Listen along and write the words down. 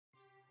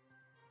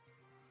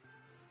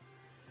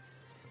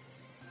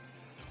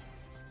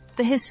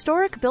The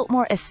historic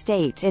Biltmore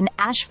estate in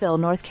Asheville,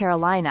 North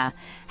Carolina,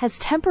 has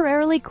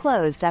temporarily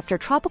closed after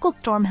Tropical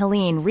Storm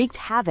Helene wreaked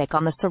havoc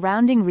on the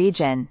surrounding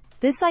region.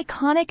 This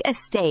iconic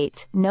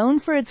estate, known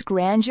for its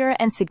grandeur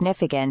and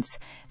significance,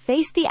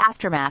 faced the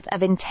aftermath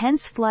of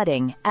intense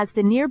flooding as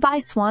the nearby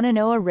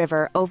Shenandoah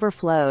River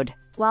overflowed.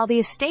 While the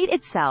estate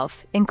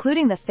itself,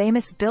 including the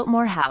famous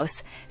Biltmore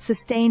house,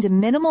 sustained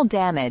minimal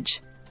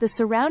damage, the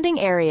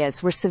surrounding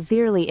areas were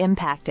severely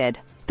impacted.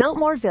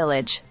 Biltmore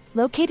Village,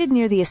 located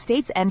near the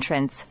estate's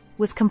entrance,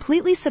 was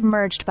completely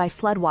submerged by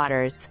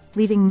floodwaters,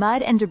 leaving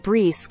mud and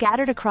debris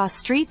scattered across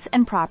streets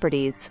and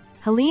properties.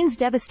 Helene's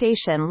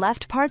devastation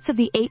left parts of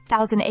the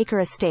 8,000-acre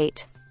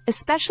estate,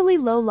 especially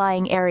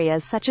low-lying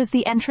areas such as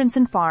the entrance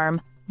and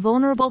farm,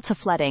 vulnerable to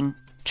flooding.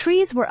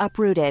 Trees were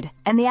uprooted,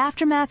 and the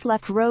aftermath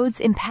left roads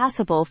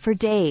impassable for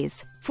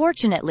days.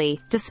 Fortunately,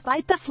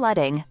 despite the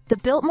flooding, the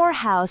Biltmore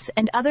house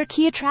and other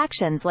key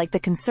attractions like the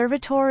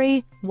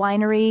conservatory,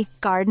 winery,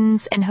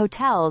 gardens, and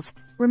hotels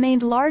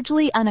remained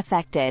largely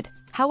unaffected.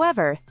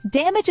 However,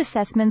 damage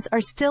assessments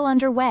are still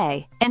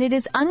underway, and it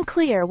is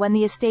unclear when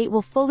the estate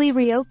will fully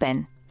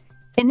reopen.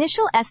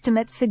 Initial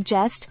estimates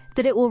suggest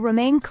that it will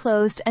remain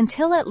closed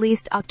until at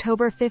least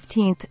October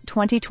 15,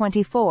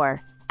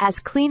 2024, as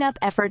cleanup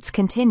efforts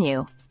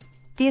continue.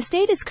 The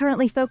estate is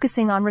currently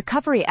focusing on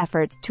recovery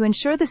efforts to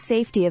ensure the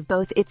safety of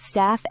both its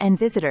staff and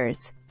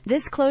visitors.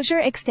 This closure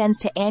extends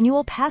to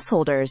annual pass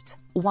holders,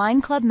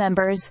 wine club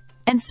members,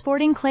 and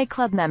sporting clay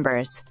club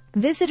members.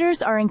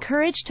 Visitors are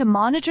encouraged to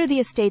monitor the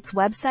estate's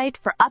website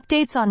for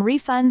updates on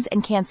refunds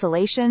and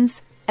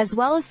cancellations, as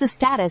well as the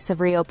status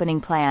of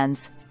reopening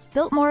plans.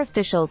 Biltmore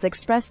officials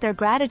expressed their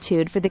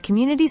gratitude for the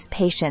community's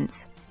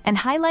patience and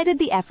highlighted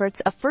the efforts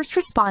of first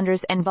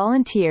responders and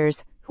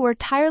volunteers who are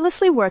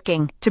tirelessly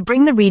working to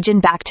bring the region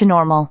back to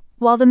normal.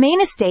 While the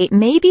main estate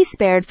may be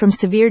spared from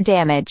severe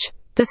damage,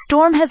 the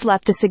storm has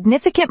left a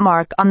significant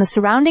mark on the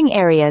surrounding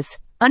areas,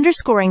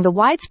 underscoring the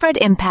widespread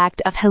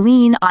impact of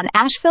Helene on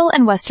Asheville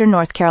and Western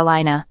North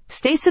Carolina.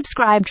 Stay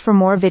subscribed for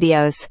more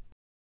videos.